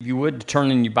If you would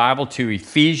turn in your Bible to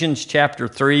Ephesians chapter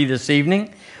 3 this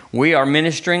evening. We are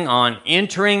ministering on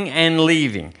entering and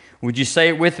leaving. Would you say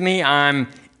it with me? I'm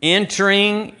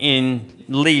entering and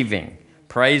leaving.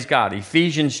 Praise God.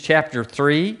 Ephesians chapter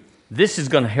 3. This is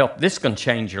going to help. This is going to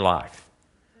change your life.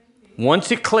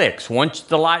 Once it clicks, once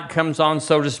the light comes on,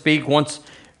 so to speak, once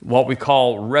what we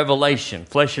call revelation.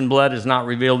 Flesh and blood has not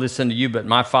revealed this unto you, but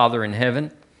my Father in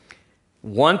heaven.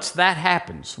 Once that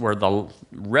happens, where the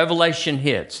revelation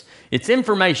hits, it's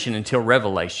information until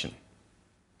revelation.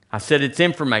 I said it's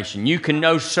information. You can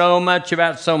know so much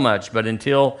about so much, but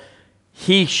until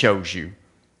He shows you,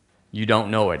 you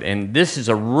don't know it. And this is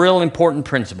a real important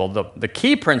principle. The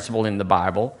key principle in the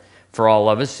Bible for all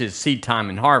of us is seed time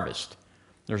and harvest.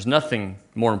 There's nothing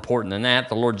more important than that.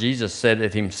 The Lord Jesus said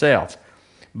it Himself.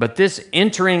 But this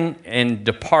entering and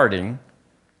departing,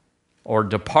 or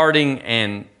departing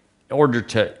and in order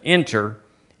to enter,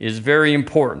 is very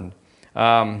important.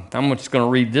 I'm just going to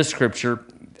read this scripture.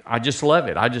 I just love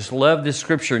it. I just love this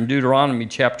scripture in Deuteronomy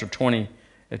chapter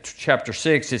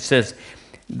 6. It says,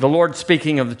 the Lord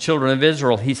speaking of the children of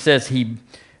Israel, He says,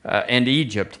 and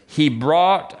Egypt, He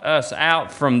brought us out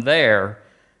from there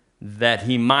that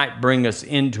He might bring us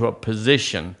into a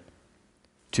position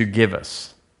to give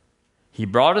us. He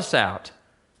brought us out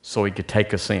so He could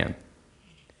take us in.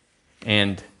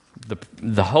 And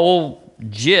the whole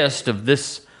gist of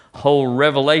this whole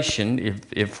revelation,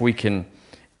 if we can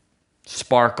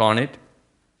spark on it,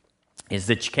 is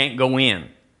that you can't go in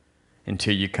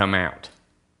until you come out.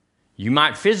 You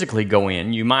might physically go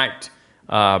in. You might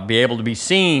be able to be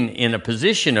seen in a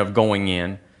position of going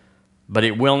in, but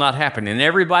it will not happen. And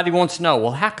everybody wants to know,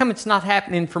 well, how come it's not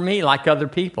happening for me like other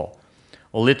people?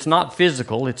 Well, it's not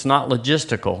physical. It's not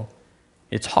logistical.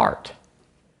 It's heart.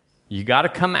 You got to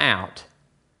come out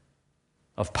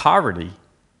of poverty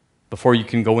before you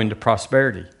can go into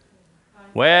prosperity.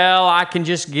 Well, I can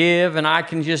just give and I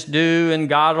can just do and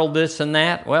God will this and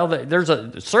that. Well,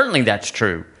 certainly that's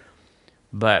true.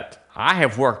 But I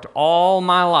have worked all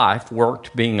my life,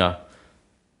 worked being a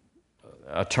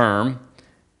term,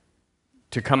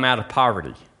 to come out of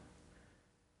poverty.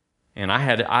 And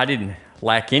I didn't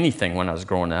lack anything when I was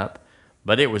growing up,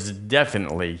 but it was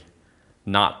definitely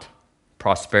not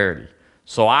prosperity.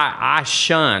 So I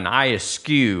shun, I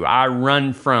eschew, I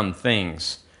run from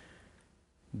things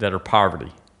that are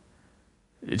poverty.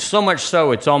 It's so much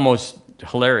so it's almost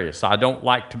hilarious. I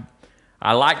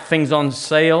like things on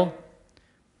sale,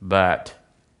 but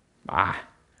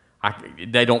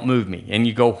they don't move me. And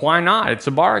you go, why not? It's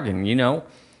a bargain, you know.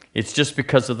 It's just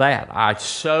because of that. I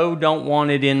so don't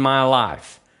want it in my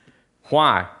life.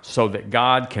 Why? So that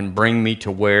God can bring me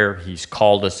to where He's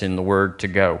called us in the Word to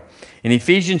go. In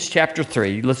Ephesians chapter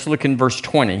 3, let's look in verse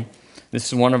 20. This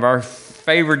is one of our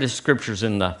favorite scriptures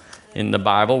in the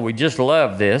Bible. We just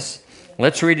love this.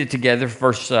 Let's read it together.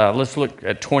 Let's look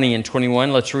at 20 and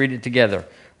 21. Let's read it together.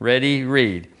 Ready?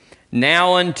 Read.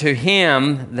 Now unto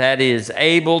Him that is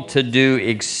able to do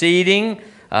exceeding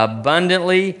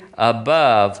abundantly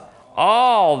above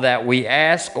all that we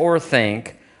ask or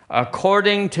think,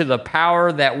 according to the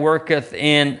power that worketh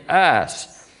in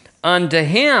us. Unto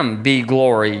Him be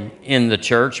glory in the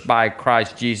church by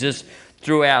Christ Jesus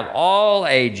throughout all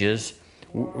ages,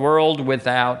 world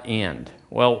without end.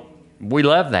 Well, we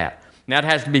love that. Now, it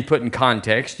has to be put in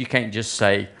context. You can't just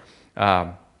say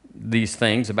these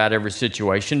things about every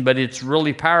situation, but it's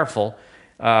really powerful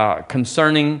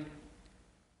concerning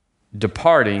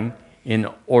departing in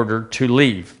order to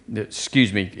leave.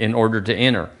 In order to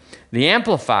enter. The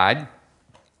Amplified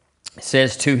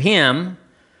says, to Him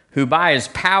who by His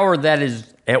power that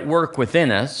is at work within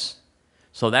us,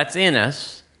 so that's in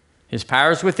us, His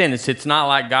power is within us. It's not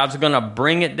like God's going to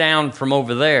bring it down from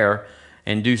over there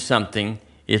and do something.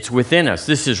 It's within us.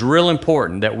 This is real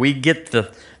important that we get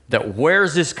that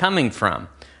where's this coming from?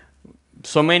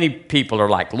 So many people are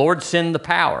like, Lord, send the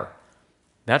power.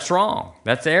 That's wrong.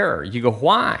 That's error. You go,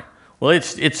 why? Well,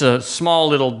 it's a small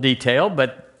little detail,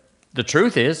 but the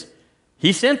truth is,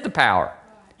 He sent the power.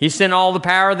 He sent all the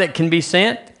power that can be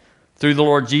sent through the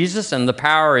Lord Jesus, and the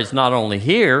power is not only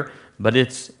here, but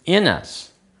it's in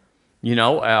us. You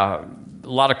know, a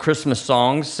lot of Christmas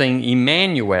songs sing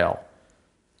Emmanuel.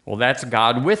 Well, that's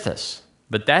God with us.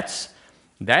 But that's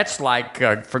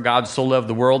like, for God so loved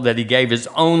the world that He gave His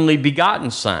only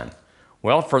begotten Son.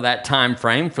 Well, for that time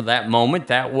frame, for that moment,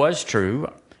 that was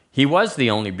true. He was the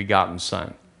only begotten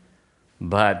Son.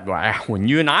 But when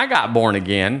you and I got born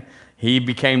again, He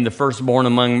became the firstborn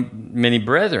among many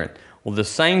brethren. Well, the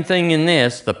same thing in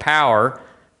this, the power,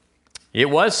 it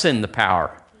was sin, the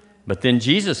power. But then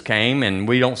Jesus came, and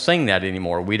we don't sing that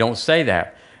anymore. We don't say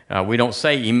that. We don't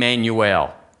say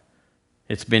Emmanuel.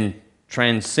 It's been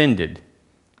transcended,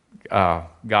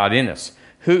 God in us.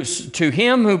 To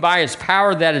him who by his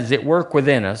power that is at work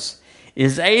within us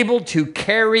is able to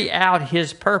carry out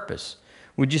his purpose.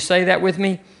 Would you say that with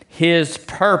me? His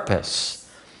purpose.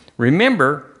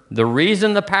 Remember, the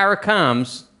reason the power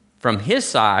comes from his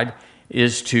side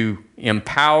is to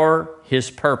empower his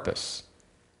purpose.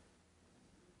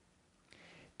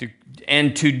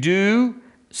 And to do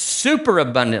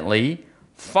superabundantly,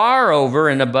 far over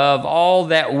and above all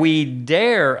that we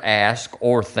dare ask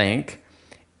or think,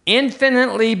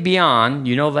 infinitely beyond,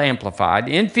 you know the Amplified,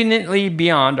 infinitely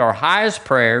beyond our highest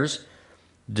prayers,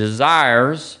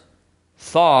 desires,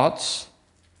 thoughts,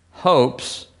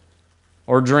 hopes,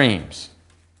 or dreams.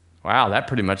 Wow, that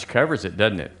pretty much covers it,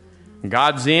 doesn't it?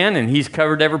 God's in, and he's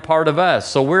covered every part of us,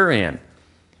 so we're in.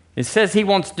 It says he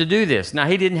wants to do this. Now,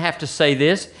 he didn't have to say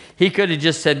this. He could have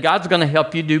just said, God's going to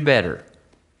help you do better.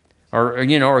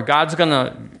 Or God's going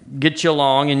to get you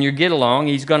along and you get along.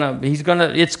 He's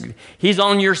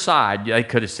on your side, they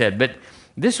could have said. But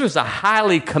this was a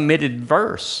highly committed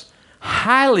verse.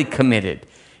 Highly committed.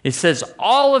 It says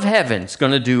all of heaven's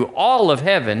going to do all of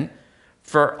heaven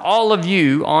for all of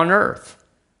you on earth.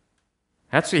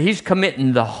 He's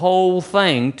committing the whole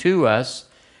thing to us.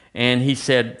 And he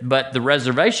said, but the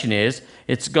reservation is,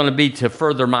 it's going to be to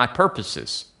further my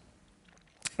purposes.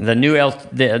 The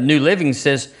New Living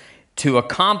says, to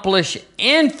accomplish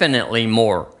infinitely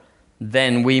more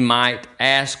than we might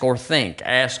ask or think.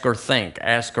 Ask or think.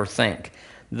 Ask or think.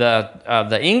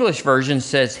 The English version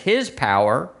says, his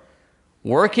power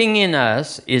working in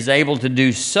us is able to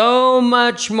do so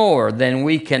much more than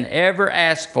we can ever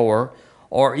ask for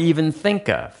or even think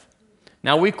of.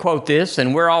 Now, we quote this,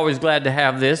 and we're always glad to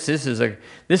have this. This is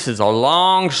a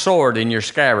long sword in your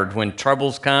scabbard. When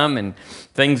troubles come and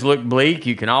things look bleak,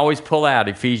 you can always pull out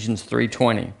Ephesians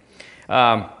 3:20.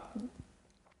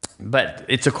 But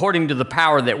it's according to the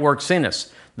power that works in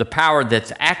us, the power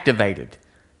that's activated.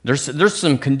 There's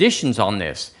some conditions on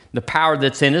this. The power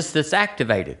that's in us that's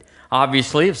activated.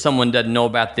 Obviously, if someone doesn't know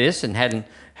about this and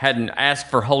hadn't asked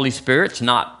for Holy Spirit, it's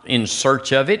not in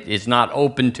search of it, is not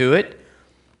open to it,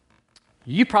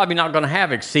 you're probably not going to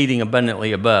have exceeding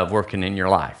abundantly above working in your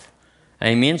life.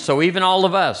 Amen? So even all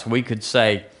of us, we could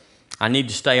say, I need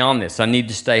to stay on this. I need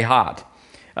to stay hot.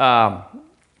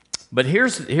 But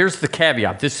here's the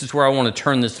caveat. This is where I want to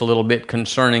turn this a little bit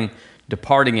concerning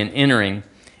departing and entering,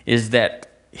 is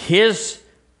that his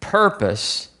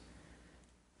purpose,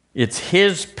 it's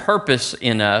his purpose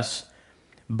in us,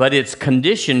 but it's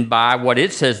conditioned by what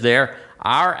it says there,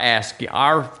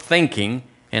 our thinking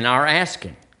and our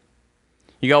asking.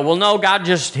 You go, well, no,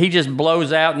 he just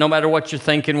blows out no matter what you're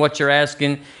thinking, what you're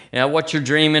asking, what you're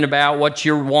dreaming about, what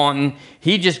you're wanting.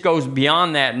 He just goes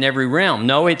beyond that in every realm.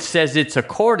 No, it says it's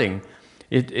according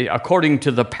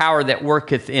to the power that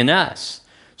worketh in us.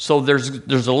 So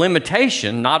there's a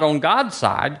limitation, not on God's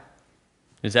side.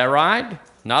 Is that right?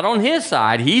 Not on his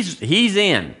side. He's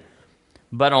in.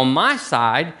 But on my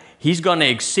side, he's going to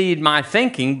exceed my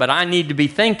thinking, but I need to be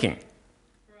thinking.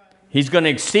 He's going to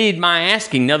exceed my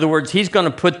asking. In other words, he's going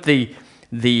to put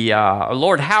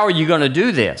Lord, how are you going to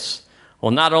do this?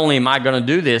 Well, not only am I going to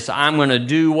do this, I'm going to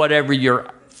do whatever you're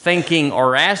thinking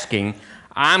or asking.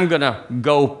 I'm going to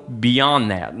go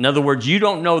beyond that. In other words, you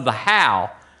don't know the how.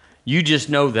 You just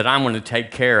know that I'm going to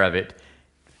take care of it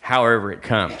however it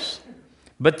comes.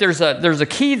 But there's a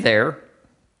key there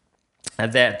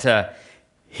that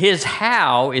his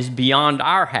how is beyond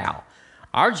our how.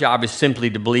 Our job is simply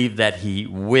to believe that he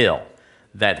will,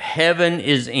 that heaven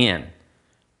is in.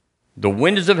 The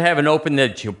windows of heaven open,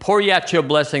 that he'll pour you out your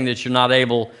blessing, that you're not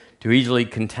able to easily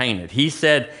contain it. He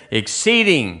said,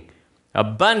 exceeding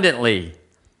abundantly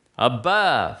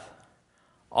above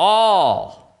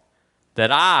all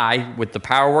that I, with the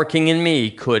power working in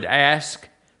me, could ask,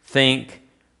 think,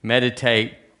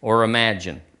 meditate, or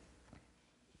imagine.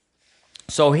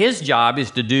 So his job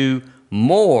is to do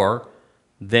more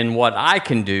than what I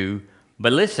can do,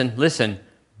 but listen,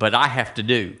 but I have to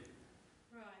do.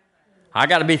 I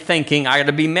got to be thinking, I got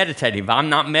to be meditating. If I'm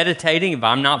not meditating, if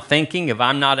I'm not thinking, if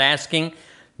I'm not asking,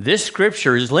 this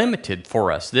scripture is limited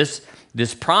for us.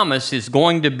 This promise is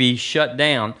going to be shut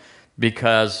down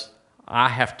because I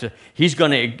have to. He's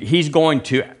going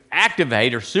to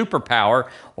activate or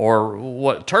superpower or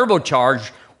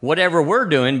turbocharge whatever we're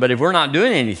doing. But if we're not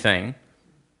doing anything,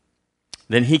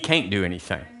 then he can't do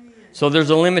anything. So there's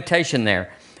a limitation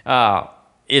there.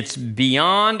 It's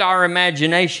beyond our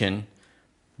imagination,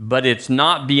 but it's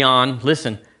not beyond,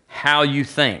 listen, how you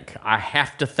think. I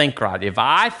have to think right. If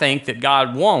I think that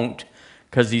God won't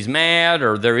because he's mad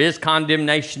or there is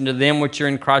condemnation to them which are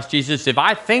in Christ Jesus, if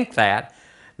I think that,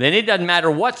 then it doesn't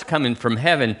matter what's coming from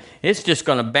heaven. It's just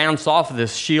going to bounce off of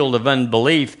this shield of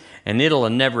unbelief, and it'll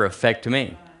never affect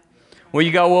me. Well,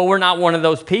 you go, well, we're not one of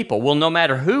those people. Well, no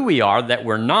matter who we are that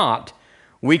we're not,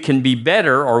 we can be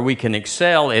better or we can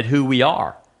excel at who we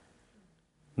are.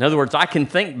 In other words, I can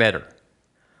think better.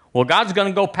 Well, God's going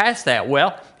to go past that.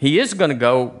 Well, he is going to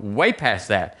go way past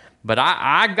that. But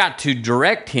I've got to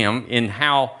direct him in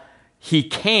how he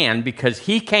can, because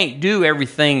he can't do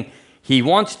everything he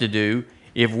wants to do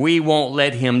if we won't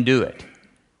let him do it.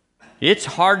 It's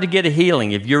hard to get a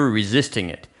healing if you're resisting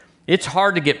it. It's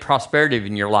hard to get prosperity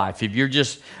in your life if you're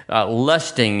just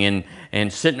lusting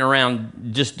and sitting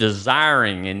around just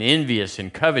desiring and envious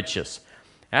and covetous.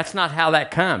 That's not how that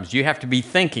comes. You have to be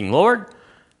thinking, Lord,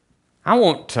 I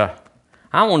want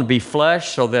to be flesh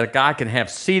so that I can have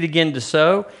seed again to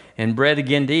sow and bread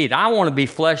again to eat. I want to be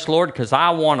flesh, Lord, because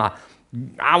I want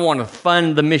to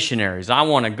fund the missionaries. I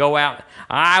want to go out.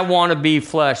 I want to be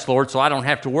flesh, Lord, so I don't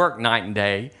have to work night and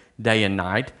day and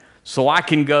night, so I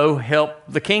can go help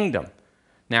the kingdom.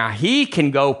 Now, he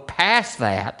can go past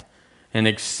that and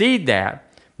exceed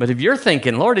that, but if you're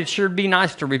thinking, Lord, it sure would be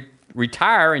nice to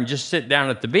retire and just sit down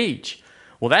at the beach,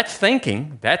 well, that's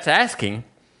thinking, that's asking,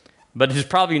 but it's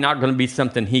probably not going to be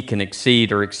something he can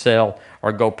exceed or excel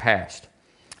or go past.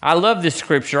 I love this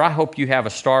scripture. I hope you have a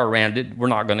star around it. We're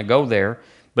not going to go there,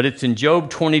 but it's in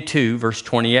Job 22, verse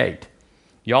 28.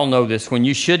 Y'all know this one.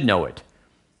 You should know it.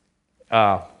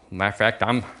 Matter of fact,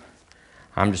 I'm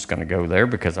just going to go there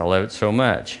because I love it so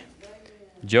much.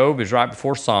 Job is right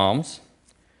before Psalms.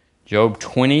 Job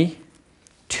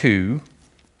 22.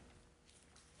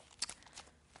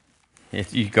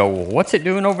 If you go, well, what's it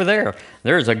doing over there?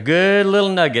 There's a good little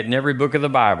nugget in every book of the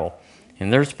Bible.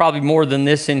 And there's probably more than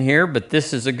this in here, but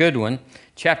this is a good one.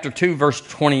 Chapter 2, verse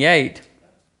 28.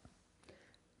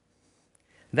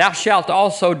 Thou shalt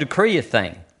also decree a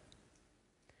thing.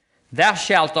 Thou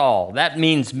shalt all. That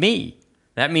means me.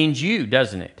 That means you,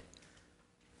 doesn't it?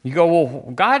 You go,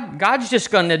 well, God's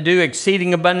just going to do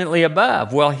exceeding abundantly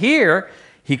above. Well, here,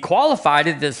 he qualified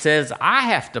it that says, I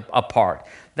have to a part.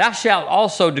 Thou shalt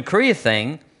also decree a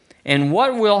thing, and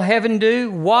what will heaven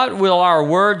do? What will our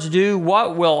words do?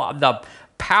 What will the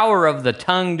power of the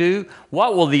tongue do?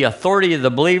 What will the authority of the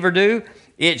believer do?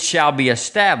 It shall be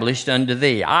established unto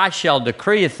thee. I shall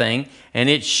decree a thing, and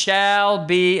it shall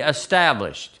be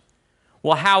established.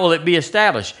 Well, how will it be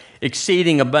established?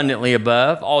 Exceeding abundantly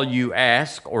above all you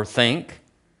ask or think.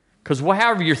 Because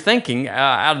however you're thinking,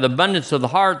 out of the abundance of the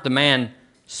heart, the man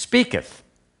speaketh.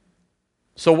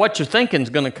 So what you're thinking is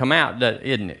going to come out,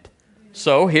 isn't it?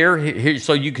 So here,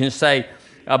 so you can say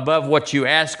above what you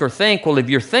ask or think. Well, if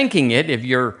you're thinking it, if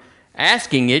you're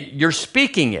asking it, you're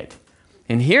speaking it.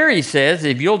 And here he says,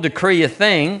 if you'll decree a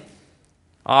thing,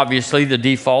 obviously the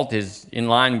default is in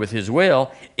line with his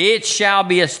will, it shall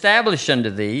be established unto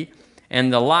thee,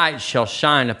 and the light shall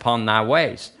shine upon thy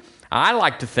ways. I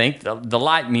like to think the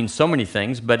light means so many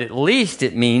things, but at least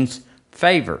it means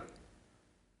favor.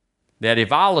 That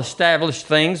if I'll establish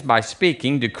things by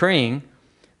speaking, decreeing,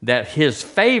 that his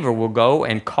favor will go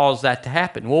and cause that to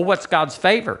happen. Well, what's God's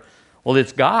favor? Well,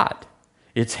 it's God.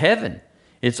 It's heaven.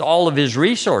 It's all of his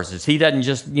resources. He doesn't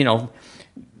just,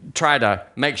 try to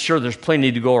make sure there's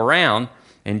plenty to go around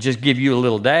and just give you a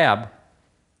little dab.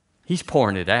 He's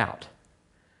pouring it out.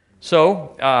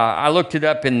 So I looked it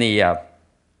up in the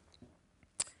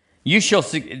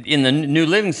in the New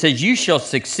Living says, you shall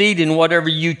succeed in whatever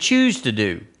you choose to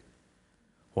do.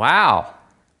 Wow.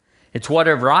 It's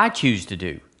whatever I choose to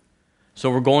do. So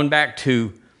we're going back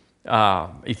to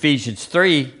Ephesians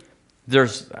 3.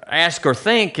 There's ask or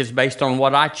think is based on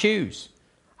what I choose.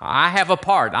 I have a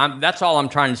part. That's all I'm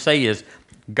trying to say is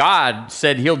God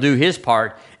said he'll do his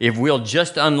part if we'll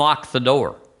just unlock the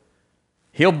door.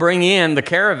 He'll bring in the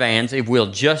caravans if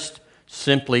we'll just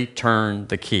simply turn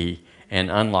the key and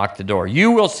unlock the door.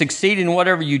 You will succeed in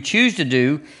whatever you choose to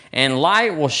do, and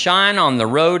light will shine on the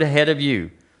road ahead of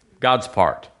you. God's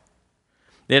part.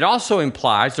 It also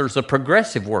implies there's a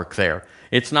progressive work there.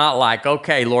 It's not like,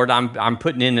 okay, Lord, I'm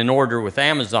putting in an order with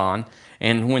Amazon,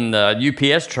 and when the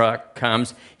UPS truck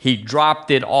comes, he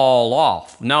dropped it all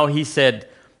off. No, he said,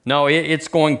 no, it's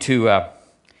going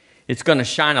to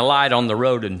shine a light on the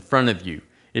road in front of you.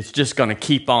 It's just going to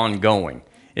keep on going.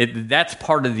 That's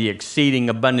part of the exceeding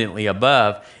abundantly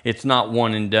above. It's not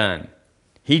one and done.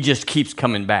 He just keeps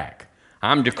coming back.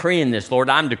 I'm decreeing this, Lord.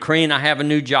 I'm decreeing I have a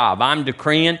new job. I'm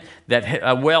decreeing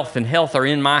that wealth and health are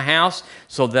in my house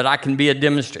so that I can be a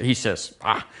demonstrator. He says,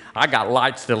 I got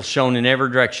lights that'll shine in every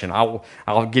direction.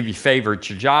 I'll give you favor at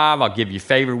your job. I'll give you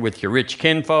favor with your rich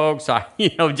kinfolks.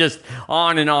 Just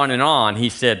on and on and on. He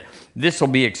said, this will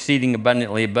be exceeding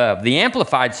abundantly above. The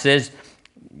Amplified says,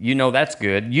 you know that's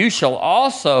good. You shall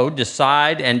also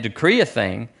decide and decree a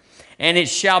thing, and it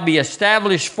shall be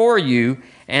established for you,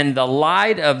 and the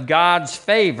light of God's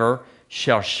favor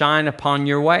shall shine upon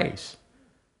your ways.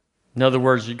 In other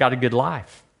words, you got a good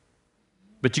life,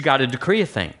 but you got to decree a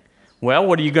thing. Well,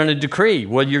 what are you going to decree?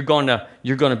 Well, you're going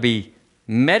to be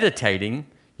meditating,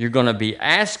 you're going to be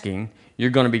asking,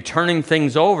 you're going to be turning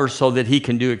things over so that he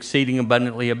can do exceeding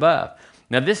abundantly above.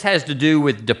 Now, this has to do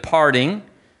with departing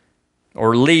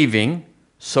or leaving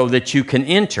so that you can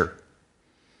enter.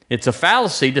 It's a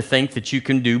fallacy to think that you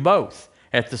can do both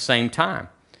at the same time.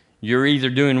 You're either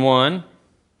doing one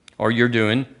or you're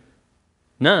doing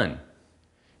none.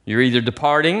 You're either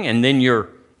departing and then you're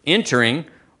entering,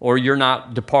 or you're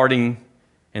not departing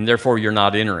and therefore you're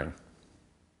not entering.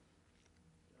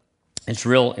 It's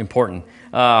real important.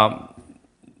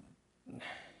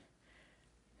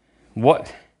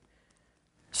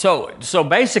 So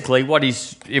basically,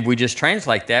 if we just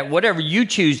translate that, whatever you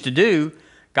choose to do,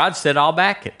 God said, I'll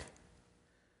back it.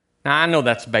 Now, I know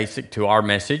that's basic to our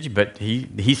message, but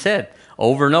he said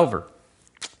over and over,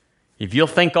 if you'll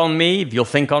think on me, if you'll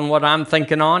think on what I'm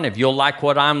thinking on, if you'll like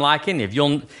what I'm liking, if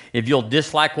you'll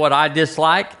dislike what I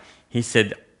dislike, he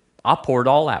said, I'll pour it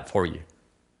all out for you.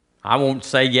 I won't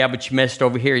say, yeah, but you messed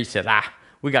over here. He said,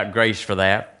 we got grace for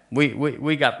that.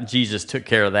 We got, Jesus took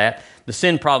care of that. The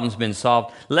sin problem's been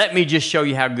solved. Let me just show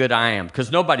you how good I am,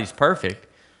 because nobody's perfect.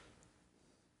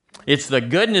 It's the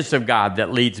goodness of God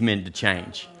that leads men to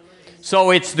change. So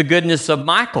it's the goodness of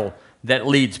Michael that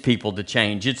leads people to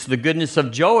change. It's the goodness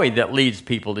of Joey that leads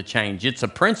people to change. It's a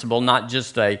principle, not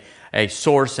just a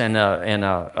source and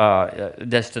a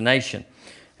destination.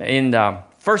 In 1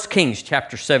 Kings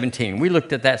chapter 17, we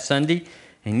looked at that Sunday,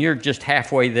 and you're just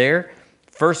halfway there.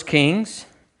 1 Kings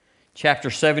chapter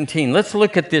 17. Let's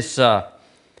look at this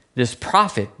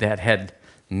prophet that had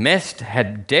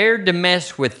dared to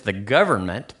mess with the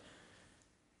government,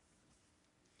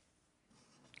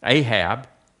 Ahab,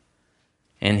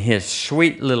 and his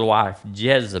sweet little wife,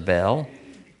 Jezebel.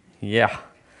 Yeah,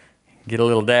 get a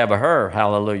little dab of her,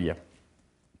 hallelujah.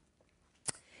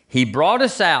 He brought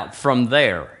us out from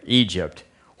there, Egypt.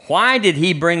 Why did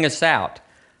he bring us out?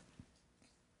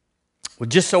 Well,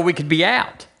 just so we could be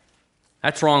out.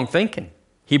 That's wrong thinking.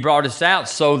 He brought us out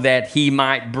so that he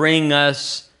might bring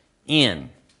us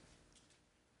in.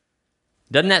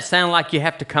 Doesn't that sound like you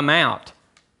have to come out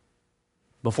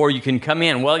before you can come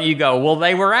in? Well, you go, well,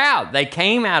 they were out. They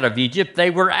came out of Egypt. They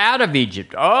were out of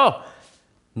Egypt. Oh,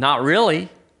 not really.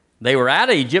 They were out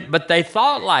of Egypt, but they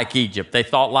thought like Egypt. They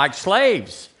thought like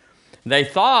slaves. They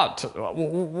thought,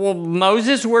 well,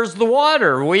 Moses, where's the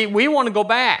water? We want to go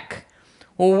back.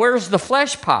 Well, where's the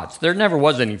flesh pots? There never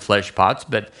was any flesh pots,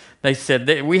 but they said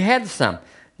that we had some.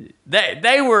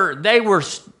 They were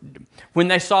when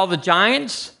they saw the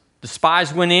giants, the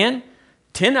spies went in.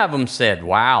 10 of them said,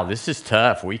 wow, this is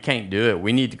tough. We can't do it.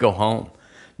 We need to go home.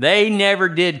 They never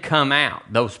did come out,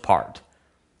 those part.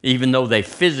 Even though they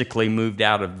physically moved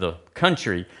out of the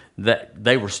country, that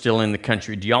they were still in the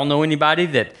country. Do y'all know anybody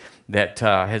that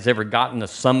has ever gotten a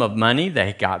sum of money?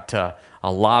 They got a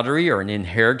lottery or an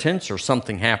inheritance or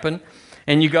something happened.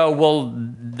 And you go, well,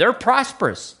 they're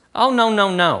prosperous. Oh,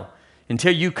 no.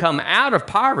 Until you come out of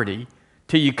poverty,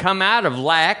 till you come out of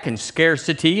lack and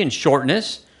scarcity and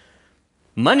shortness,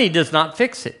 money does not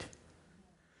fix it.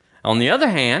 On the other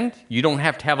hand, you don't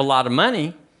have to have a lot of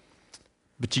money,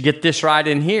 but you get this right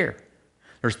in here.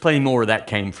 There's plenty more where that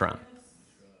came from.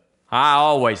 I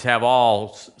always have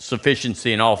all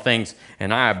sufficiency in all things,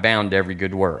 and I abound to every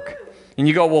good work. And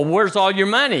you go, well, where's all your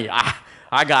money?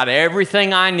 I got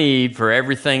everything I need for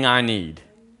everything I need.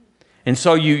 And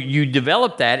so you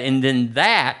develop that, and then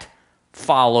that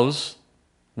follows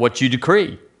what you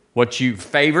decree.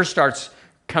 Favor starts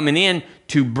coming in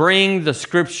to bring the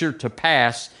scripture to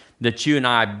pass that you and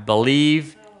I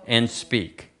believe and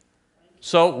speak.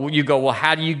 So you go, well,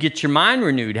 how do you get your mind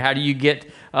renewed? How do you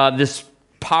get this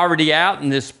poverty out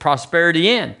and this prosperity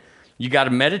in? You got to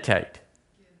meditate.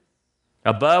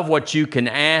 Above what you can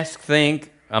ask,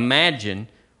 think, imagine,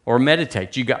 or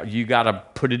meditate. You got to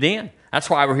put it in. That's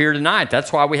why we're here tonight.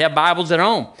 That's why we have Bibles at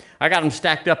home. I got them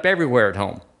stacked up everywhere at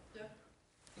home.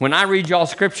 When I read y'all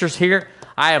scriptures here,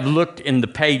 I have looked in the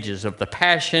pages of the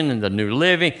Passion and the New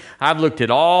Living. I've looked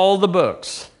at all the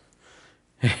books.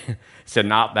 Said,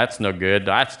 no, that's no good.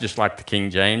 That's just like the King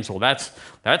James. Well, that's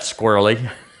squirrely.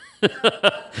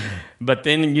 But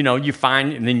then, you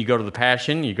find, and then you go to the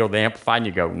Passion, you go to the Amplified, and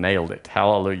you go, nailed it.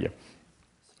 Hallelujah.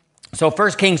 So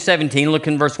 1 Kings 17, look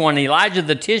in verse 1. Elijah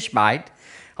the Tishbite,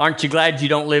 aren't you glad you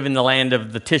don't live in the land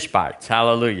of the Tishbites?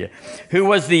 Hallelujah. Who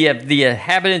was the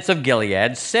inhabitants of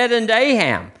Gilead, said unto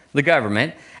Ahab, the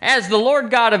government, As the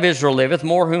Lord God of Israel liveth,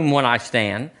 more whom when I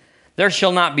stand, there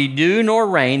shall not be dew nor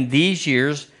rain these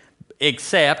years,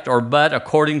 except or but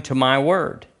according to my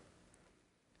word.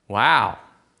 Wow.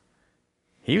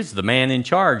 He was the man in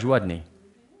charge, wasn't he?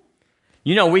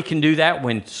 You know, we can do that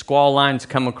when squall lines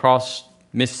come across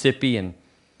Mississippi and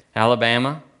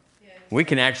Alabama. We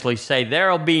can actually say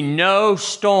there will be no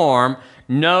storm,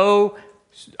 no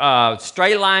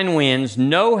straight line winds,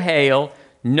 no hail,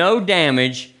 no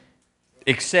damage,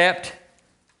 except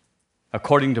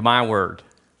according to my word.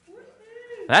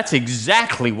 That's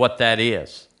exactly what that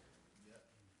is.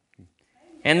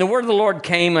 And the word of the Lord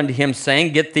came unto him,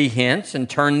 saying, Get thee hence, and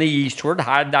turn thee eastward,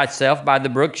 hide thyself by the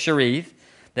brook Cherith,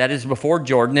 that is before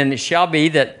Jordan, and it shall be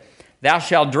that thou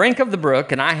shalt drink of the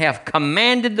brook, and I have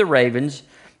commanded the ravens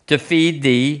to feed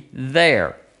thee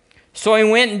there. So he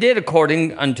went and did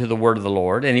according unto the word of the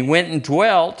Lord, and he went and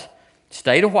dwelt,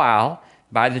 stayed a while,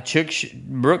 by the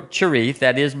brook Cherith,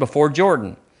 that is before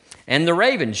Jordan. And the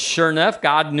ravens, sure enough,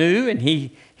 God knew, and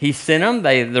he sent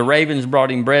them. The ravens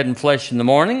brought him bread and flesh in the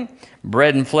morning,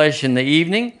 bread and flesh in the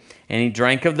evening, and he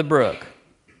drank of the brook.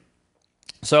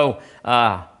 So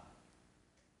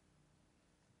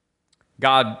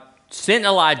God sent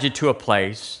Elijah to a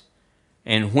place,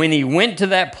 and when he went to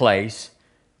that place,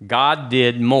 God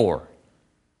did more.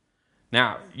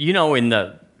 Now, you know, in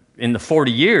the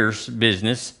 40 years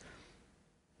business,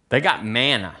 they got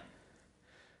manna.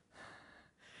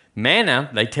 Manna,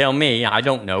 they tell me, I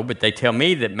don't know, but they tell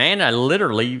me that manna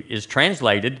literally is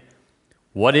translated,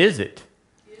 what is it?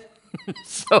 Yeah.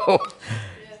 So,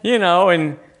 you know,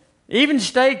 and even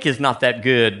steak is not that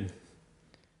good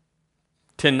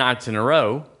 10 nights in a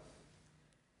row.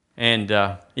 And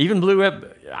even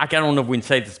I don't know if we can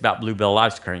say this about Bluebell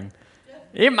ice cream.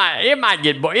 It might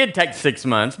get, it'd take 6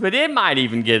 months, but it might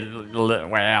even get,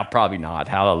 well, probably not.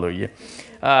 Hallelujah.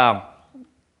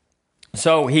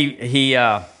 So he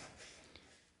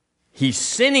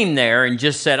sent him there and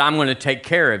just said, I'm going to take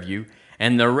care of you,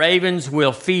 and the ravens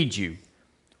will feed you.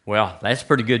 Well, that's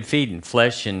pretty good feeding,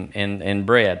 flesh and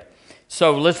bread.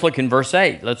 So let's look in verse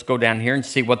 8. Let's go down here and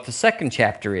see what the second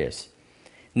chapter is.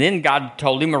 And then God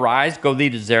told him, Arise, go thee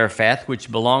to Zarephath,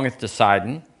 which belongeth to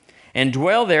Sidon, and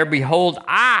dwell there. Behold,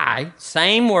 I,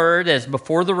 same word as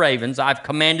before the ravens, I've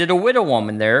commanded a widow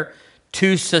woman there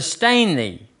to sustain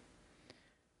thee.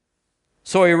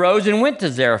 So he rose and went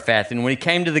to Zarephath, and when he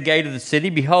came to the gate of the city,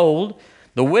 behold,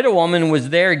 the widow woman was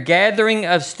there gathering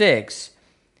of sticks.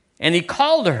 And he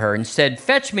called to her and said,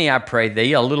 Fetch me, I pray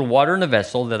thee, a little water in a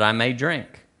vessel, that I may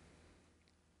drink.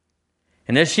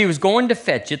 And as she was going to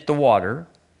fetch it, the water,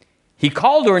 he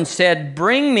called her and said,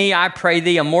 Bring me, I pray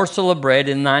thee, a morsel of bread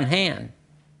in thine hand.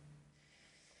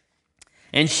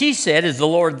 And she said, As the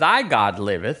Lord thy God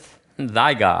liveth,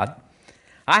 thy God,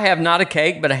 I have not a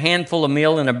cake, but a handful of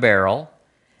meal in a barrel,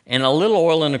 and a little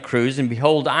oil in a cruse, and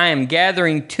behold, I am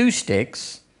gathering 2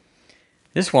 sticks.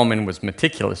 This woman was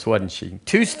meticulous, wasn't she?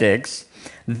 2 sticks.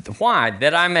 Why?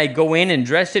 That I may go in and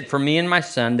dress it for me and my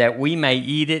son, that we may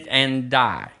eat it and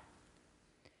die.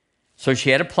 So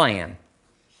she had a plan.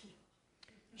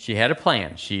 She had a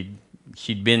plan. She'd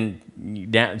been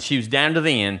down. She was down to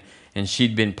the end, and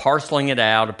she'd been parceling it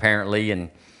out apparently. And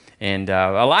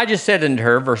Elijah said unto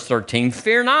her, verse 13,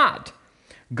 Fear not.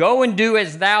 Go and do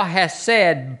as thou hast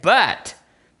said, but,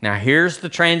 now here's the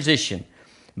transition,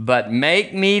 but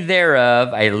make me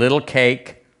thereof a little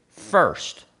cake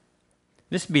first.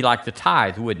 This would be like the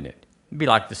tithe, wouldn't it? It'd be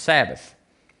like the Sabbath.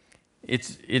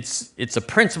 It's a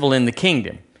principle in the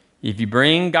kingdom. If you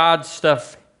bring God's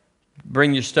stuff,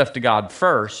 bring your stuff to God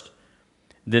first,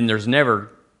 then there's never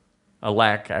a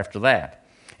lack after that.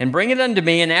 And bring it unto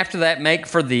me, and after that make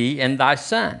for thee and thy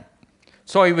son.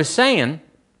 So he was saying,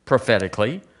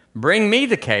 prophetically, bring me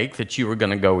the cake that you were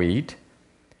going to go eat,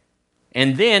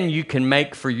 and then you can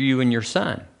make for you and your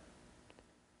son.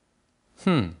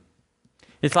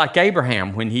 It's like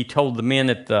Abraham when he told the men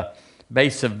at the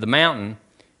base of the mountain,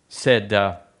 said,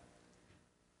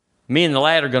 me and the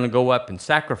lad are going to go up and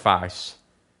sacrifice,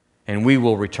 and we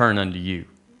will return unto you.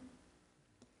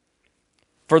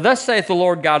 For thus saith the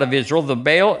Lord God of Israel, the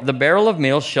barrel of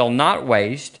meal shall not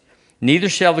waste, neither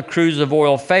shall the cruse of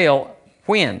oil fail.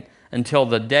 When? Until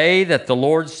the day that the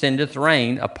Lord sendeth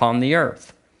rain upon the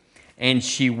earth. And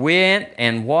she went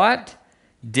and what?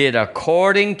 Did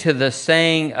according to the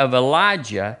saying of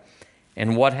Elijah.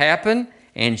 And what happened?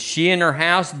 And she and her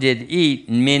house did eat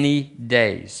many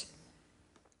days.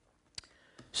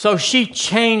 So she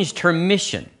changed her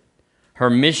mission. Her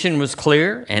mission was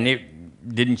clear, and it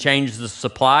didn't change the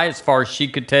supply as far as she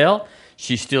could tell.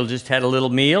 She still just had a little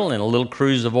meal and a little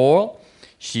cruse of oil.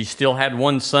 She still had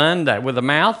one son with a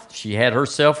mouth. She had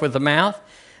herself with a mouth.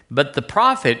 But the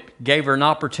prophet gave her an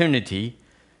opportunity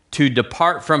to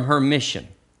depart from her mission.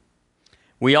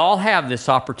 We all have this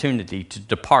opportunity to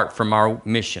depart from our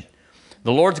mission.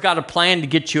 The Lord's got a plan to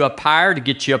get you up higher, to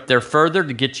get you up there further,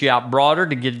 to get you out broader,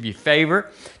 to give you favor,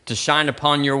 to shine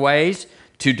upon your ways,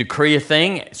 to decree a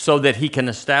thing so that He can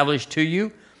establish to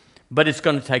you. But it's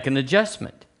going to take an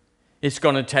adjustment. It's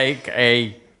going to take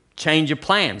a change of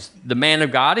plans. The man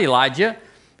of God, Elijah,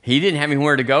 he didn't have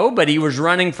anywhere to go, but he was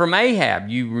running from Ahab.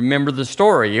 You remember the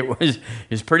story. It was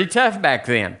pretty tough back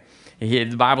then. The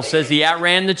Bible says he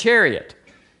outran the chariot.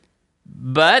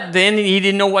 But then he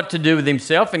didn't know what to do with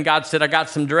himself, and God said, I got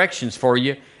some directions for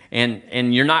you,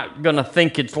 and you're not going to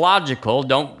think it's logical.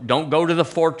 Don't go to the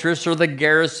fortress or the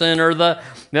garrison or the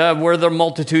where the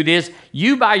multitude is.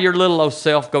 You by your little old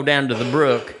self go down to the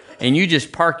brook, and you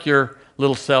just park your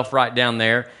little self right down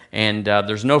there, and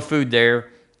there's no food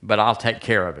there, but I'll take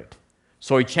care of it.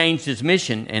 So he changed his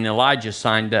mission, and Elijah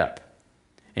signed up.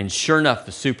 And sure enough,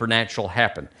 the supernatural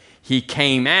happened. He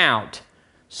came out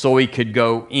so he could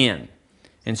go in.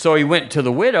 And so he went to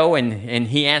the widow, and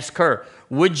he asked her,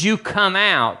 would you come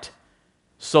out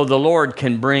so the Lord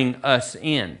can bring us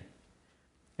in?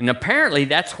 And apparently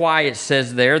that's why it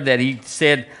says there that he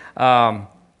said, I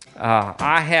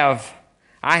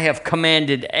have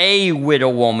commanded a widow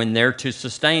woman there to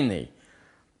sustain thee.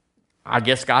 I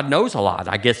guess God knows a lot.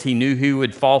 I guess he knew who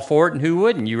would fall for it and who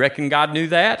wouldn't. You reckon God knew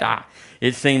that?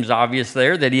 It seems obvious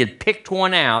there that he had picked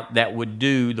one out that would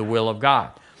do the will of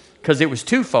God. Because it was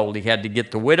twofold. He had to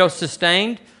get the widow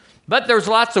sustained, but there's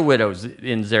lots of widows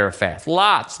in Zarephath.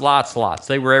 Lots.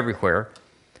 They were everywhere.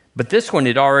 But this one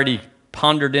had already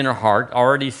pondered in her heart,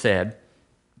 already said,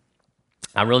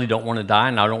 I really don't want to die,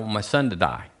 and I don't want my son to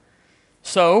die.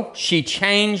 So she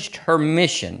changed her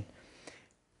mission.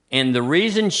 And the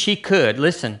reason she could,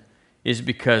 listen, is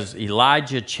because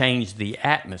Elijah changed the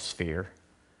atmosphere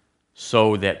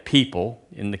so that people,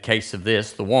 in the case of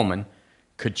this, the woman,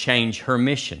 could change her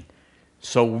mission.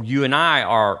 So you and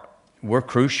we're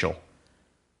crucial.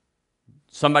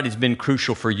 Somebody's been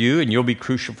crucial for you, and you'll be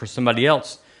crucial for somebody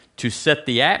else to set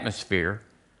the atmosphere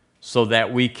so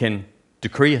that we can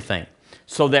decree a thing,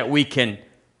 so that we can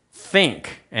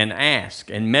think and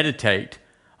ask and meditate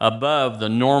above the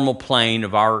normal plane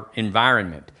of our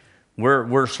environment.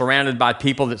 We're surrounded by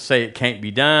people that say it can't be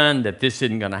done, that this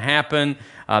isn't going to happen.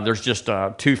 There's just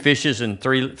 2 fishes and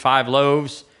 5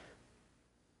 loaves.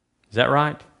 Is that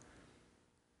right?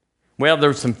 Well,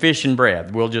 there's some fish and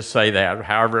bread. We'll just say that,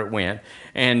 however it went.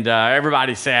 And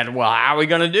everybody said, well, how are we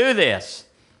going to do this?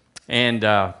 And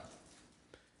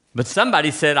but somebody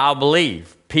said, I'll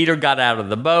believe. Peter got out of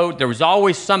the boat. There was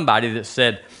always somebody that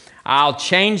said, I'll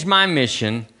change my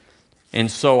mission,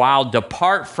 and so I'll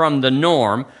depart from the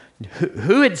norm.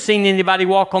 Who had seen anybody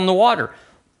walk on the water?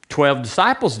 12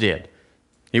 disciples did.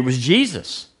 It was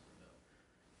Jesus.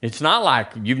 It's not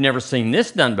like you've never seen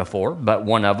this done before, but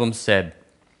one of them said,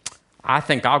 I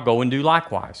think I'll go and do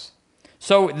likewise.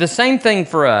 So the same thing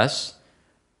for us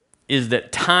is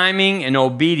that timing and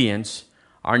obedience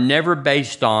are never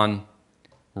based on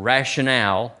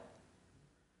rationale.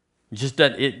 Just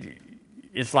that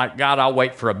it's like, God, I'll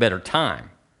wait for a better time.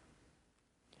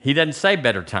 He doesn't say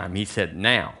better time. He said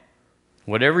now.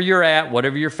 Whatever you're at,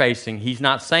 whatever you're facing, he's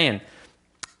not saying,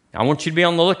 I want you to be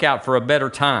on the lookout for a better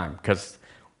time, because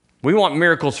we want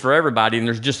miracles for everybody, and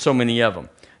there's just so many of them.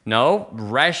 No,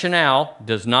 rationale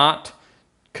does not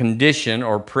condition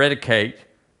or predicate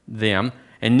them,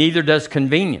 and neither does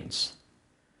convenience.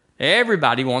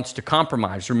 Everybody wants to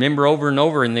compromise. Remember, over and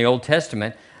over in the Old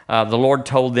Testament, the Lord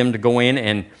told them to go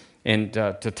in and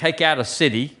to take out a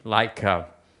city like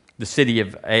the city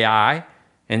of Ai,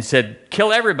 and said,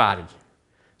 kill everybody.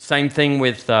 Same thing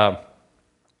with,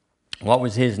 what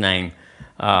was his name?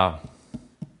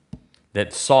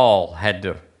 That Saul had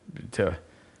to,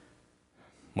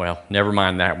 well, never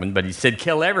mind that one, but he said,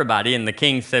 kill everybody. And the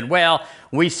king said, well,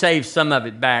 we saved some of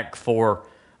it back for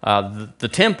the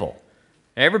temple.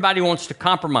 Everybody wants to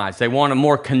compromise. They want a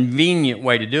more convenient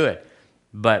way to do it.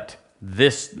 But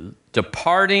this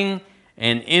departing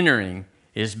and entering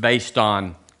is based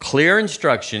on clear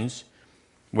instructions,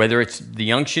 whether it's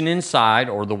the unction inside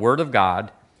or the Word of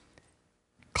God,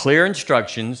 clear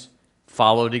instructions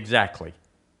followed exactly.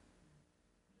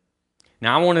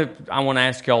 Now, I want to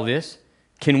ask y'all this.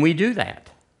 Can we do that?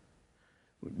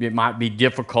 It might be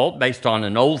difficult based on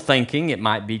an old thinking. It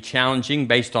might be challenging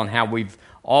based on how we've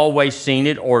always seen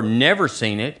it or never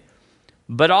seen it.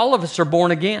 But all of us are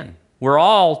born again. We're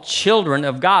all children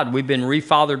of God. We've been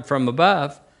refathered from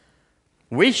above.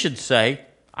 We should say,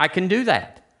 I can do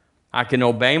that. I can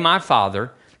obey my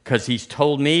Father because He's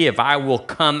told me if I will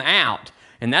come out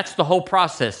And that's the whole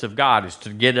process of God, is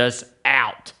to get us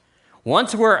out.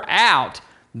 Once we're out,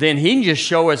 then he can just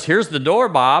show us, here's the door,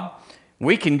 Bob.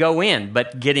 We can go in,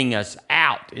 but getting us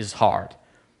out is hard.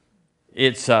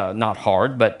 It's not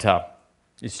hard, but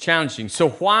it's challenging. So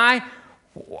why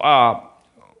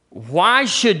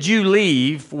should you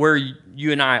leave where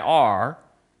you and I are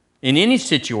in any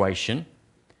situation?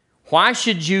 Why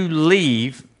should you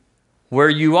leave where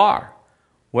you are?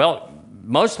 Well,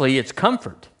 mostly it's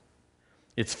comfort.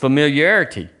 It's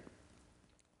familiarity.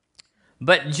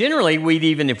 But generally,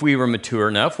 even if we were mature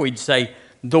enough, we'd say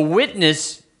the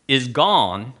witness is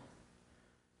gone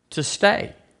to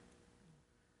stay.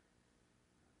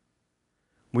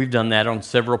 We've done that on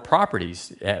several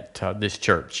properties at this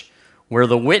church, where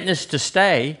the witness to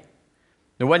stay,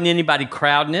 there wasn't anybody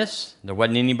crowding us, there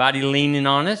wasn't anybody leaning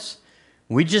on us.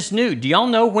 We just knew. Do y'all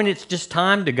know when it's just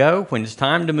time to go, when it's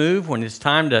time to move, when it's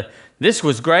time to, this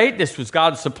was great, this was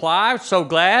God's supply, so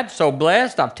glad, so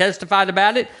blessed, I've testified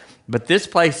about it, but this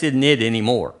place isn't it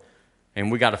anymore,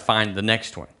 and we got to find the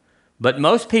next one. But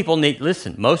most people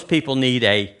need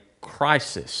a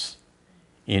crisis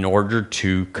in order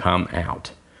to come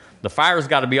out. The fire's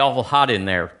got to be awful hot in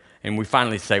there, and we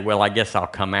finally say, well, I guess I'll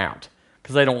come out.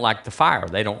 Because they don't like the fire,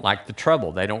 they don't like the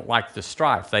trouble, they don't like the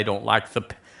strife, they don't like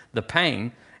the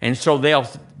pain, and so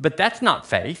but that's not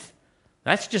faith.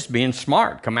 That's just being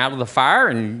smart. Come out of the fire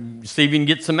and see if you can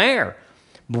get some air.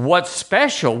 But what's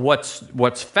special,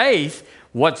 what's faith,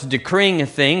 what's decreeing a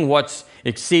thing, what's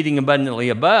exceeding abundantly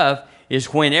above,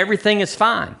 is when everything is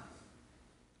fine.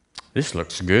 This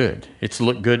looks good. It's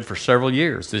looked good for several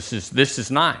years. This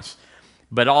is nice.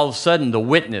 But all of a sudden, the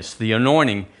witness, the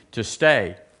anointing to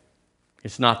stay,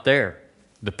 it's not there.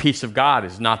 The peace of God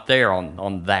is not there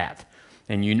on that.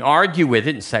 And you can argue with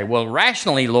it and say, well,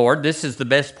 rationally, Lord, this is the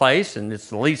best place, and it's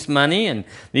the least money, and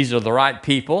these are the right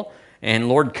people. And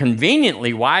Lord,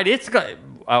 conveniently wise, it's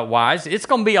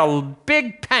going to be a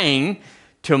big pain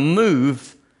to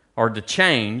move or to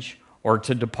change or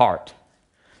to depart.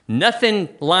 Nothing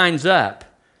lines up,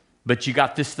 but you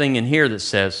got this thing in here that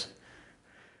says,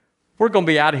 we're going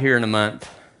to be out of here in a month.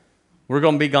 We're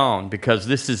going to be gone because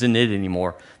this isn't it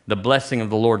anymore. The blessing of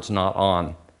the Lord's not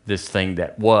on this thing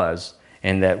that was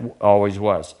and that always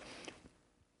was.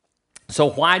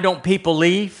 So why don't people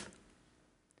leave?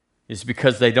 It's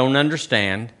because they don't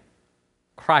understand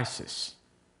crisis.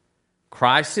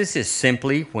 Crisis is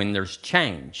simply when there's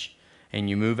change and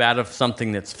you move out of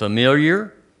something that's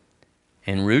familiar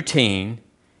and routine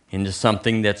into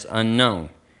something that's unknown,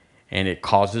 and it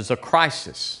causes a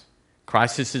crisis.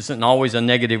 Crisis isn't always a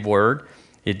negative word.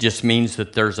 It just means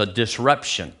that there's a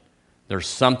disruption. There's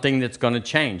something that's going to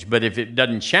change. But if it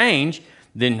doesn't change,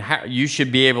 then you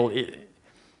should be able,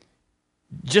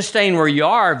 just staying where you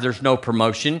are, if there's no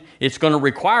promotion, it's going to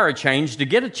require a change to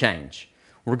get a change.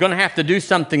 We're going to have to do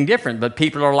something different, but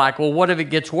people are like, well, what if it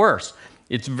gets worse?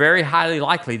 It's very highly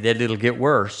likely that it'll get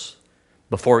worse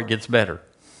before it gets better.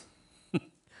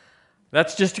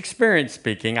 That's just experience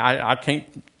speaking. I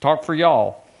can't talk for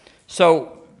y'all.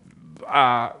 So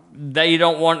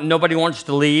nobody wants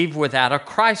to leave without a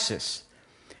crisis.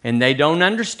 And they don't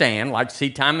understand, like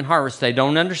Seed Time and Harvest, they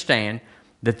don't understand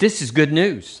that this is good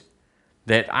news.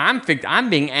 That I'm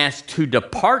being asked to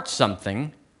depart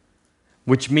something,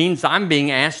 which means I'm being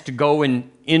asked to go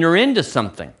and enter into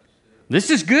something. This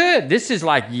is good. This is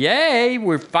like, yay,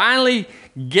 we're finally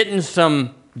getting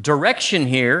some direction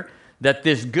here, that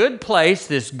this good place,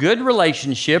 this good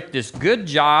relationship, this good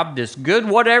job, this good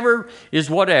whatever is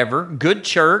whatever, good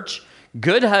church,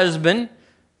 good husband,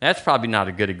 that's probably not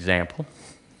a good example.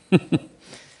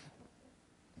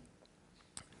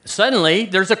 Suddenly,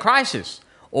 there's a crisis.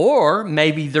 Or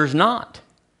maybe there's not.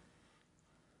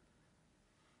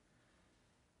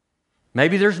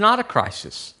 Maybe there's not a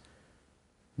crisis,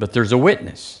 but there's a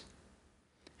witness.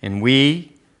 And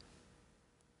we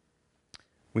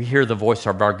hear the voice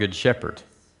of our good shepherd.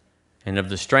 And of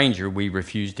the stranger, we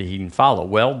refuse to heed and follow.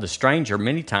 Well, the stranger,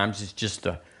 many times, is just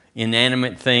the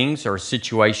inanimate things or a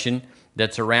situation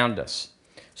that's around us.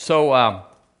 So,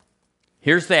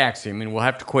 here's the axiom, and we'll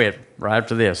have to quit right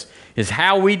after this, is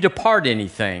how we depart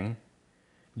anything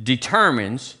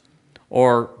determines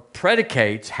or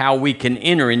predicates how we can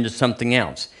enter into something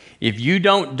else. If you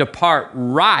don't depart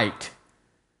right,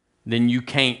 then you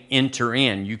can't enter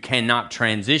in. You cannot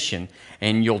transition,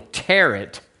 and you'll tear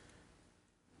it.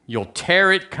 You'll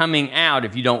tear it coming out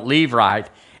if you don't leave right,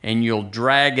 and you'll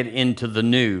drag it into the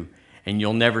new. And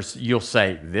you'll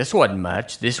say, this wasn't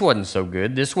much, this wasn't so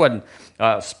good, this wasn't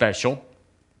special.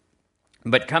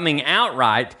 But coming out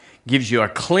right gives you a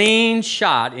clean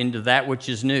shot into that which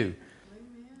is new. Amen.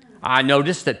 I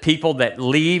noticed that people that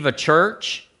leave a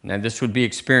church now this would be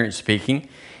experience speaking,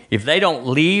 if they don't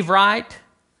leave right,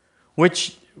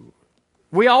 which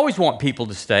we always want people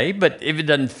to stay, but if it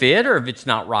doesn't fit or if it's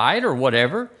not right or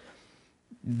whatever,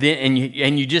 then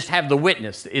and you just have the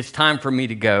witness, it's time for me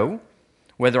to go,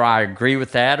 whether I agree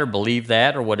with that or believe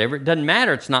that or whatever, it doesn't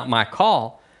matter, it's not my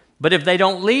call. But if they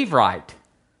don't leave right,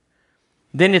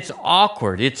 then it's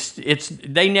awkward.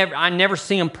 I never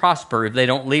see them prosper if they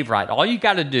don't leave right. All you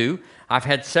got to do, I've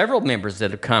had several members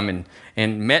that have come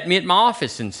and met me at my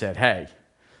office and said, hey,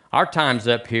 our time's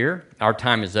up here. Our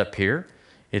time is up here.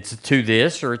 It's to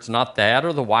this or it's not that,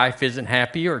 or the wife isn't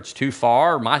happy or it's too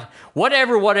far or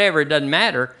whatever, it doesn't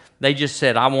matter. They just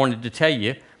said, I wanted to tell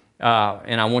you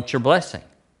and I want your blessing.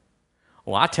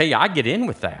 Well, I tell you, I get in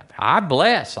with that. I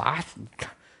bless.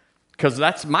 Because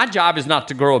that's my job is not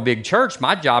to grow a big church.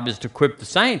 My job is to equip the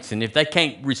saints. And if they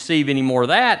can't receive any more of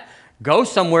that, go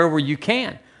somewhere where you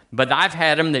can. But I've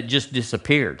had them that just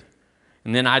disappeared.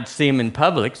 And then I'd see them in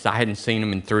Publix. I hadn't seen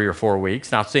them in 3 or 4 weeks.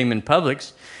 And I'll see them in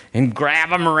Publix and grab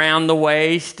them around the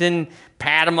waist and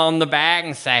pat them on the back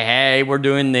and say, hey, we're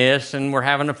doing this and we're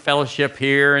having a fellowship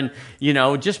here. And,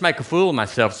 just make a fool of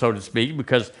myself, so to speak,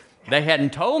 because they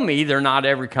hadn't told me they're not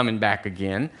ever coming back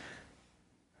again.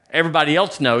 Everybody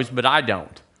else knows, but I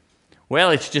don't.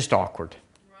 Well, it's just awkward.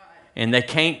 Right. And they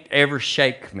can't ever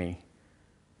shake me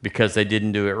because they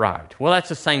didn't do it right. Well, that's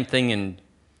the same thing in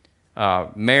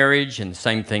marriage and the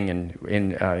same thing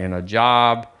in a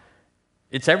job.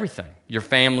 It's everything. Your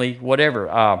family,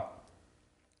 whatever.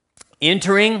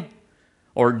 Entering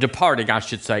or departing, I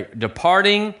should say.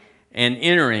 Departing and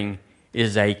entering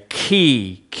is a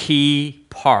key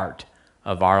part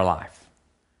of our life.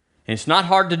 And it's not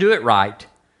hard to do it right.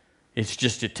 It's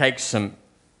just it takes some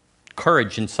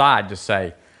courage inside to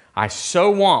say, I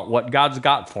so want what God's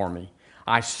got for me.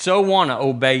 I so want to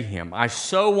obey Him. I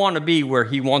so want to be where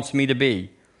He wants me to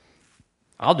be.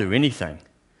 I'll do anything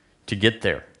to get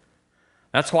there.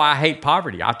 That's why I hate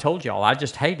poverty. I told y'all, I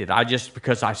just hate it.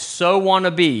 Because I so want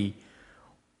to be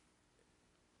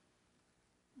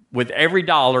with every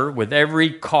dollar, with every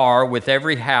car, with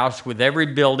every house, with every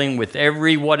building, with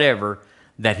every whatever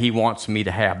that He wants me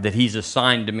to have, that He's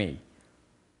assigned to me.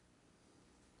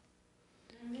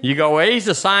 You go, well, He's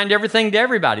assigned everything to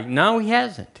everybody. No, He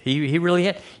hasn't. He really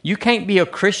hasn't. You can't be a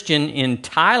Christian in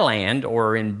Thailand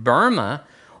or in Burma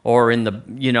or in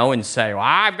and say, well,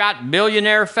 I've got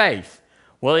billionaire faith.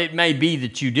 Well, it may be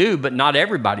that you do, but not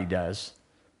everybody does.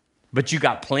 But you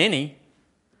got plenty.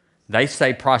 They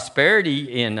say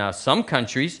prosperity in some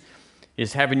countries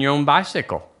is having your own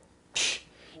bicycle.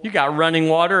 You got running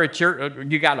water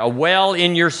you got a well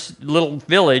in your little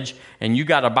village, and you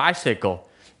got a bicycle.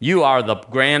 You are the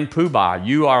grand poobah.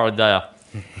 You are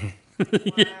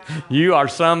you are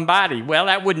somebody. Well,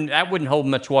 that wouldn't hold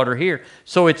much water here.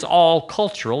 So it's all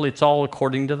cultural. It's all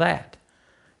according to that.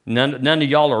 None of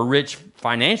y'all are rich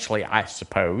financially, I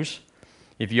suppose.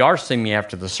 If you are, see me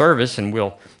after the service, and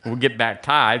we'll get back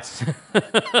tithes.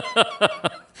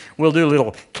 We'll do a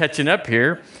little catching up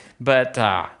here, but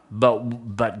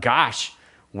gosh,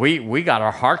 we got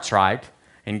our hearts right,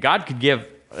 and God could give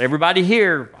everybody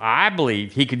here. I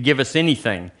believe He could give us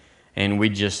anything, and we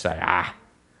just say,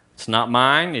 it's not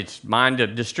mine. It's mine to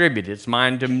distribute. It's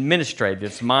mine to administrate.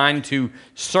 It's mine to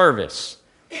service.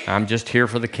 I'm just here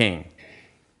for the King.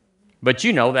 But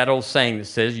you know that old saying that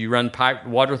says you run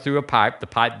water through a pipe, the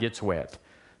pipe gets wet.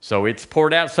 So it's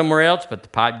poured out somewhere else, but the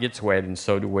pipe gets wet, and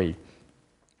so do we.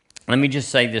 Let me just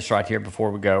say this right here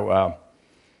before we go.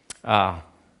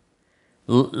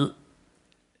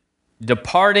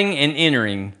 Departing and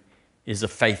entering is a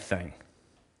faith thing.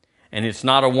 And it's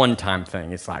not a one-time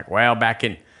thing. It's like, well, back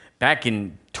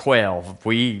in 12,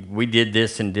 we did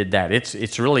this and did that.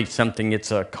 It's really something,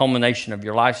 it's a culmination of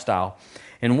your lifestyle.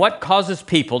 And what causes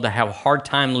people to have a hard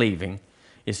time leaving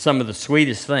is some of the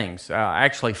sweetest things,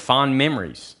 actually fond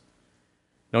memories.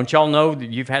 Don't y'all know that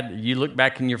you look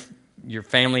back in your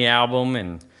family album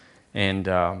and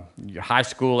your high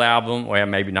school album, well,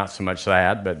 maybe not so much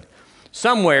that, but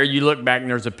somewhere you look back and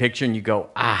there's a picture and you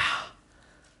go,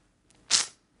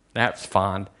 that's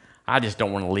fond. I just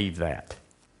don't want to leave that.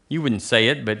 You wouldn't say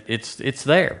it, but it's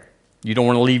there. You don't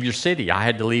want to leave your city. I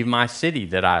had to leave my city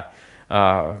that I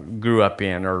grew up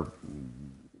in or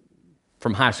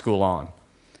from high school on.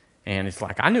 And it's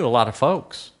like I knew a lot of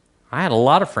folks. I had a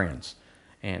lot of friends.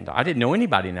 And I didn't know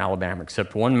anybody in Alabama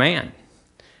except one man.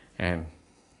 And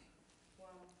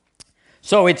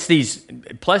so it's these,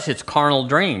 plus it's carnal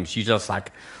dreams. You just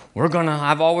like,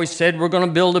 I've always said we're going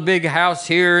to build a big house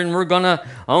here and we're going to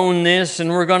own this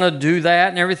and we're going to do that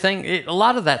and everything. A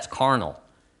lot of that's carnal.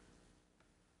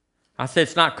 I said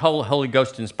it's not Holy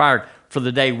Ghost inspired. for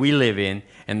the day we live in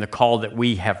and the call that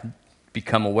we have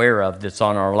become aware of that's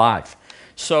on our life.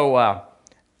 So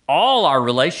all our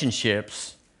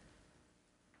relationships,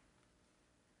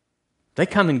 they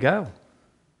come and go.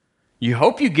 You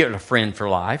hope you get a friend for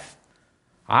life.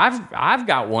 I've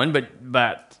got one,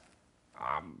 but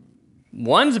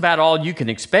one's about all you can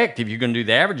expect if you're going to do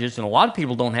the averages, and a lot of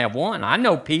people don't have one. I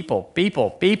know people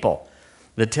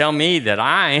that tell me that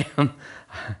I am,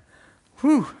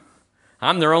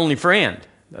 I'm their only friend,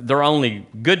 their only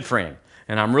good friend,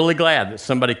 and I'm really glad that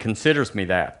somebody considers me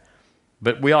that.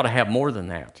 But we ought to have more than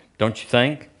that, don't you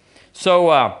think?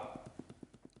 So,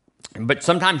 but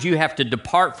sometimes you have to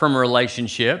depart from a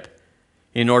relationship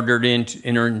in order to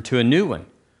enter into a new one.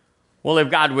 Well,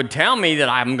 if God would tell me that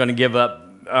I'm going to give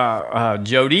up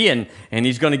Jody and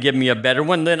he's going to give me a better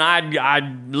one, then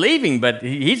I'd leave him, but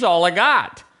he's all I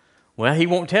got. Well, he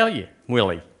won't tell you, will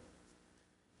he?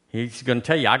 He's going to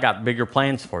tell you, I got bigger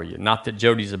plans for you. Not that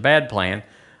Jody's a bad plan.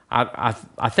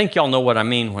 I think y'all know what I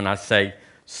mean when I say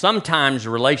sometimes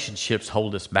relationships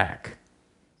hold us back.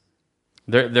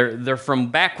 They're from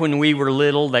back when we were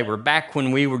little. They were back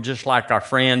when we were just like our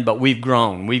friend, but we've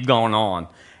grown. We've gone on,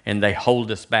 and they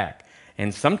hold us back.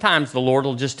 And sometimes the Lord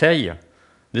will just tell you,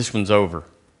 this one's over.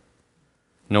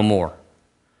 No more.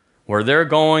 Where they're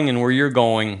going and where you're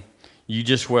going, you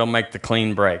just will make the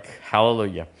clean break.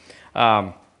 Hallelujah.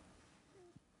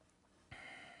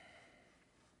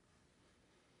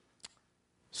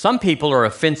 Some people are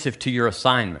offensive to your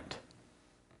assignment.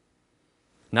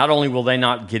 Not only will they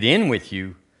not get in with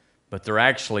you, but they're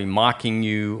actually mocking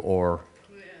you or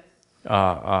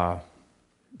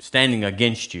standing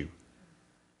against you.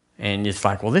 And it's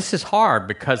like, well, this is hard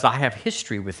because I have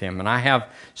history with him and I have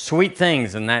sweet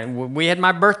things. And that we had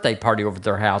my birthday party over at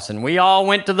their house and we all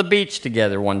went to the beach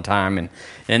together one time.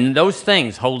 And those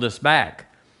things hold us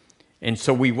back. And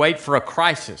so we wait for a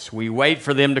crisis. We wait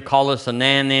for them to call us a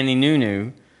nanny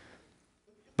nunu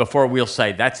before we'll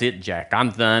say, that's it, Jack. I'm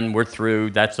done. We're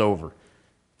through. That's over.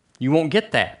 You won't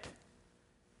get that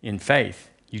in faith.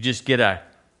 You just get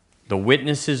the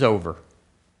witness is over.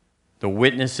 The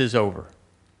witness is over.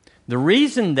 The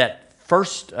reason that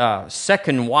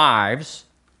second wives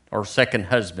or second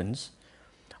husbands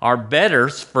are better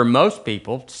for most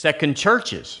people, second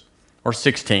churches or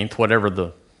 16th, whatever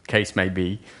the case may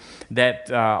be,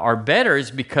 that are better is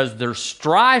because there's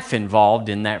strife involved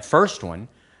in that first one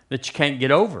that you can't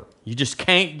get over. You just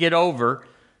can't get over.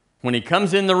 When he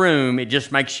comes in the room, it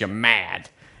just makes you mad.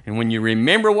 And when you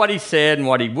remember what he said and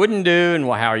what he wouldn't do and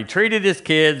how he treated his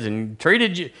kids and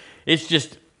treated you, it's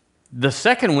just the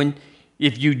second one.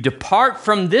 If you depart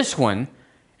from this one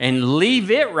and leave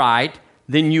it right,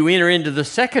 then you enter into the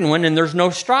second one and there's no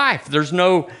strife. There's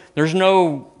no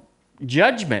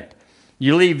judgment.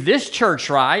 You leave this church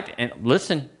right, and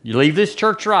listen, you leave this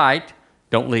church right,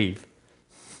 don't leave.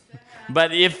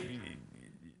 But if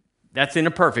that's in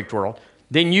a perfect world,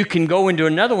 then you can go into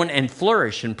another one and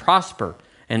flourish and prosper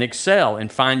and excel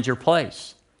and find your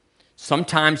place.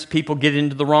 Sometimes people get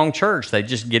into the wrong church. They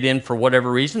just get in for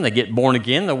whatever reason. They get born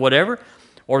again or whatever,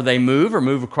 or they move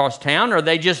across town, or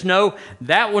they just know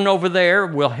that one over there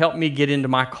will help me get into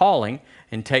my calling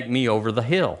and take me over the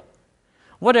hill.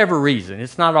 Whatever reason.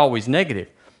 It's not always negative,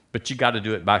 but you got to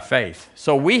do it by faith.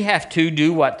 So we have to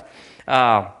do what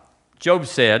Job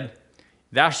said,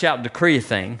 thou shalt decree a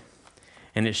thing,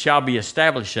 and it shall be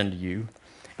established unto you,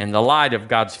 and the light of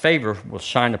God's favor will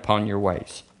shine upon your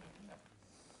ways.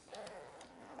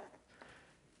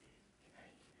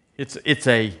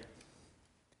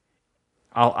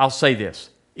 I'll say this,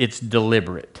 it's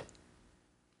deliberate.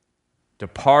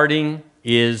 Departing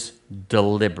is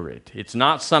deliberate. It's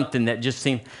not something that just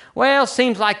seems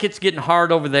like it's getting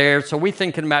hard over there, so we're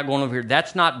thinking about going over here.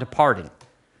 That's not departing.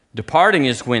 Departing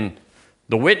is when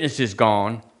the witness is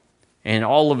gone, and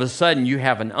all of a sudden you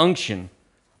have an unction.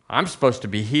 I'm supposed to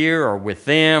be here or with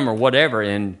them or whatever,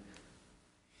 and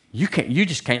you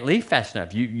just can't leave fast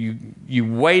enough. You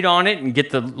wait on it and get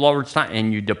the Lord's time,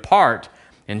 and you depart,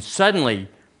 and suddenly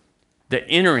the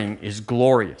entering is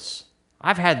glorious.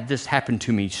 I've had this happen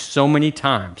to me so many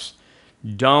times.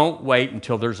 Don't wait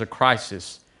until there's a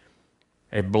crisis,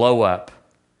 a blow up,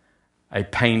 a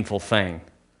painful thing.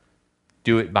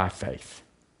 Do it by faith.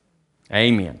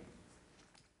 Amen.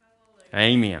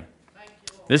 Amen.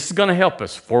 This is going to help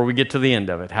us before we get to the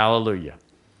end of it. Hallelujah.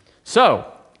 So,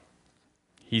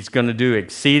 he's going to do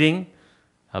exceeding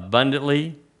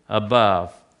abundantly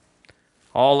above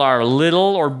all our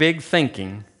little or big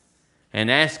thinking and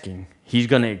asking. He's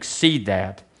going to exceed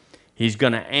that. He's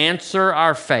going to answer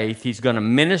our faith. He's going to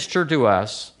minister to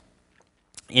us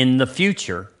in the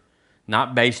future,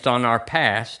 not based on our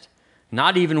past,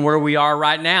 Not even where we are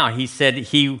right now. He said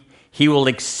He will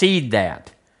exceed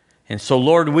that. And so,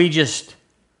 Lord, we just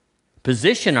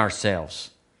position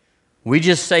ourselves. We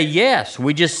just say yes.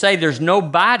 We just say there's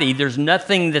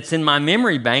nothing that's in my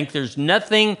memory bank. There's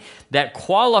nothing that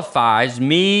qualifies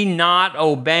me not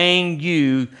obeying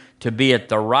you to be at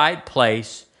the right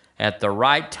place at the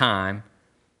right time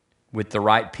with the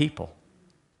right people.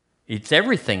 It's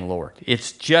everything, Lord.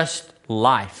 It's just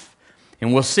life.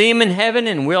 And we'll see Him in heaven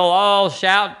and we'll all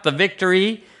shout the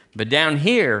victory. But down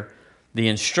here, the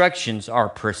instructions are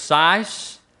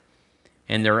precise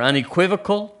and they're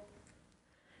unequivocal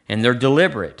and they're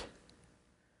deliberate.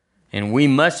 And we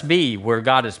must be where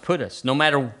God has put us. No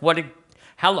matter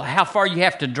how far you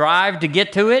have to drive to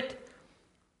get to it,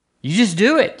 you just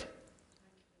do it.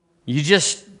 You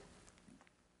just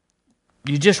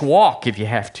walk if you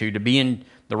have to be in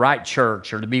the right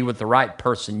church or to be with the right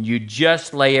person. You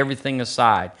just lay everything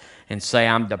aside and say,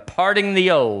 I'm departing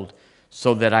the old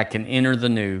so that I can enter the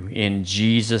new. In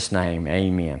Jesus' name,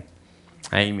 amen.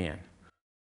 Amen.